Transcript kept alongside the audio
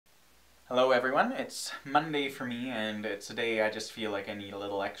Hello everyone, it's Monday for me and it's a day I just feel like I need a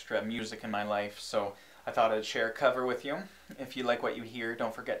little extra music in my life, so I thought I'd share a cover with you. If you like what you hear,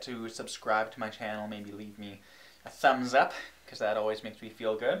 don't forget to subscribe to my channel, maybe leave me a thumbs up, because that always makes me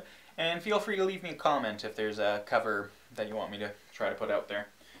feel good. And feel free to leave me a comment if there's a cover that you want me to try to put out there.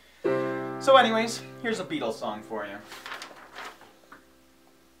 So anyways, here's a Beatles song for you.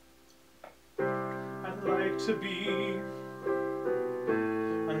 I'd like to be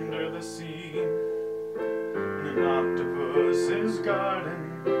under the sea, in an octopus's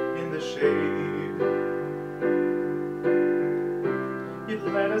garden, in the shade. You'd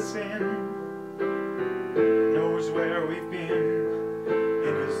let us in, knows where we've been,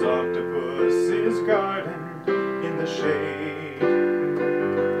 in his octopus's garden, in the shade.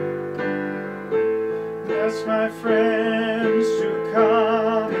 Ask my friends to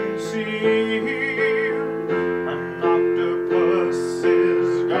come and see an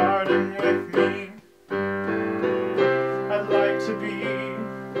octopus's garden with me. I'd like to be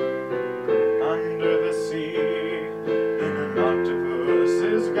under the sea, in an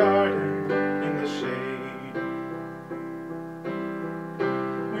octopus's garden, in the shade.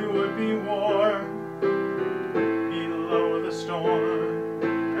 We would be warm below the storm,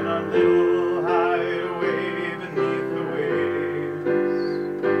 and our little hideaway beneath the waves,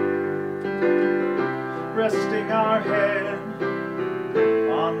 resting our head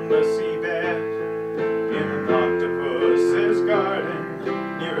on the seabed, in an octopus's garden,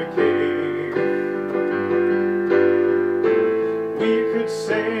 near a cave. We could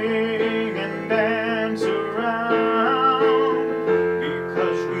sing and dance around,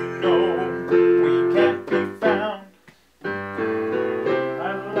 because we know we can't be found.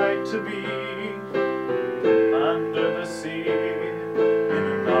 I'd like to be under the sea, in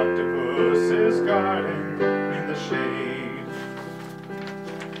an octopus's garden, in the shade.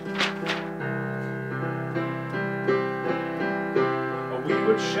 We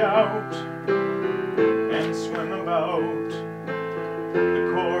would shout and swim about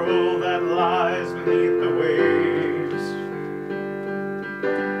the coral that lies beneath the waves.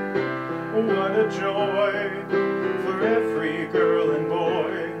 What a joy for every girl and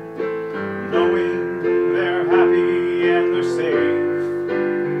boy, knowing they're happy and they're safe.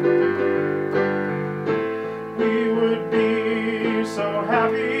 We would be so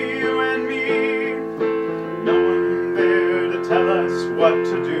happy, you and me, no one there to tell us what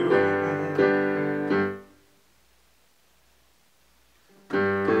to do.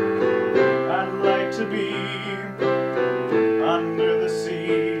 I'd like to be under the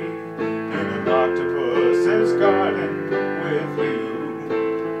sea, in an octopus's garden with you,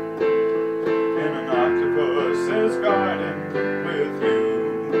 in an octopus's garden with you,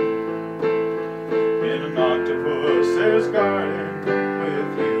 in an octopus's garden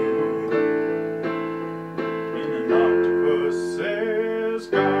with you, in an octopus's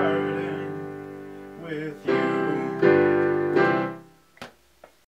garden.